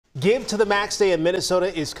Give to the Max Day in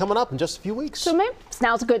Minnesota is coming up in just a few weeks. So maybe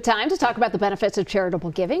now's a good time to talk about the benefits of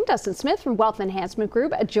charitable giving. Dustin Smith from Wealth Enhancement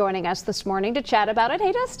Group joining us this morning to chat about it.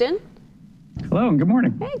 Hey, Dustin. Hello and good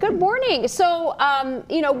morning. Hey, good morning. So,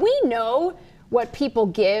 we know what people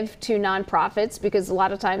give to nonprofits because a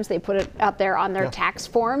lot of times they put it out there on their tax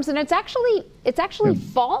forms, and it's actually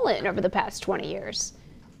fallen over the past 20 years.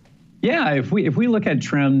 Yeah, if we look at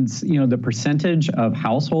trends, the percentage of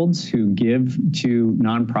households who give to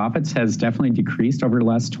nonprofits has definitely decreased over the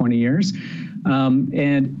last 20 years.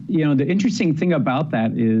 The interesting thing about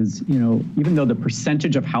that is, even though the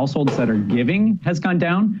percentage of households that are giving has gone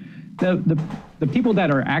down, the people that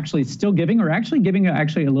are actually still giving are actually giving a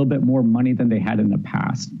little bit more money than they had in the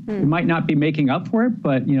past. They might not be making up for it,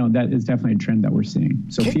 but that is definitely a trend that we're seeing.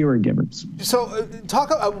 So fewer givers. So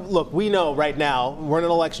look, we know right now we're in an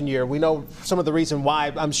election year. We know some of the reason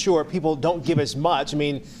why I'm sure people don't give as much. I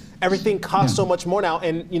mean, everything costs so much more now,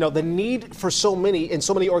 and the need for so many in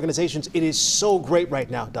so many organizations, it is so great right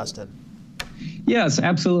now, Dustin. Yes,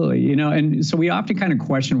 absolutely. And so we often kind of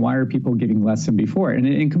question, why are people giving less than before? And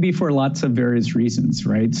it could be for lots of various reasons,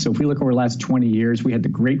 right? So if we look over the last 20 years, we had the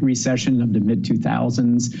Great Recession of the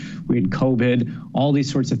mid-2000s, we had COVID, all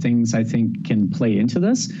these sorts of things I think can play into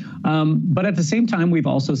this. But at the same time, we've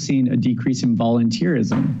also seen a decrease in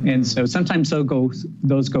volunteerism. And so sometimes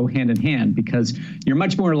those go hand in hand, because you're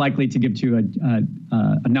much more likely to give to a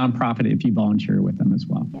nonprofit if you volunteer with them as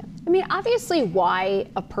well. Yeah. I mean, obviously why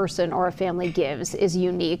a person or a family gives is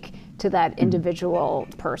unique to that individual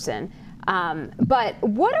person. But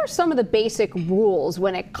what are some of the basic rules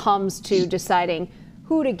when it comes to deciding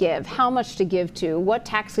who to give, how much to give to, what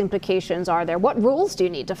tax implications are there? What rules do you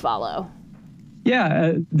need to follow?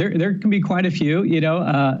 Yeah, there can be quite a few, to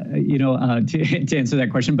answer that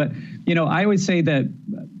question. But, I always say that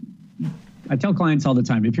I tell clients all the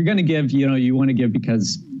time, if you're going to give, you want to give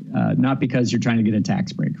because not because you're trying to get a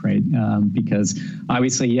tax break, right? Because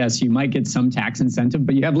obviously, yes, you might get some tax incentive,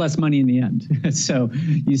 but you have less money in the end. So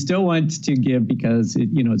you still want to give because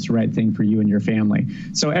it's the right thing for you and your family.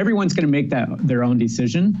 So everyone's going to make their own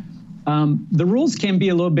decision. The rules can be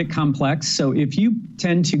a little bit complex. So if you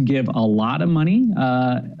tend to give a lot of money,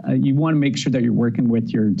 you want to make sure that you're working with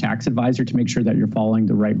your tax advisor to make sure that you're following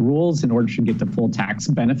the right rules in order to get the full tax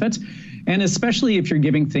benefit. And especially if you're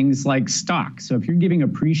giving things like stock. So if you're giving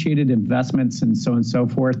appreciated investments and so on and so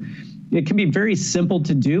forth, it can be very simple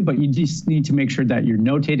to do, but you just need to make sure that you're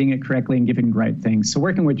notating it correctly and giving the right things. So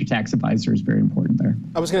working with your tax advisor is very important there.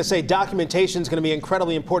 I was going to say documentation is going to be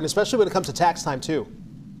incredibly important, especially when it comes to tax time too.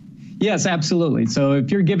 Yes, absolutely. So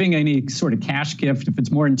if you're giving any sort of cash gift, if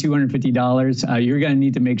it's more than $250, you're going to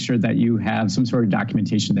need to make sure that you have some sort of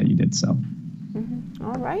documentation that you did so.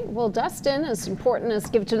 All right. Well, Dustin, as important as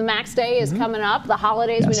Give to the Max Day is coming up. The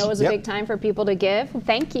holidays we know is a big time for people to give.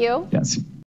 Thank you. Yes.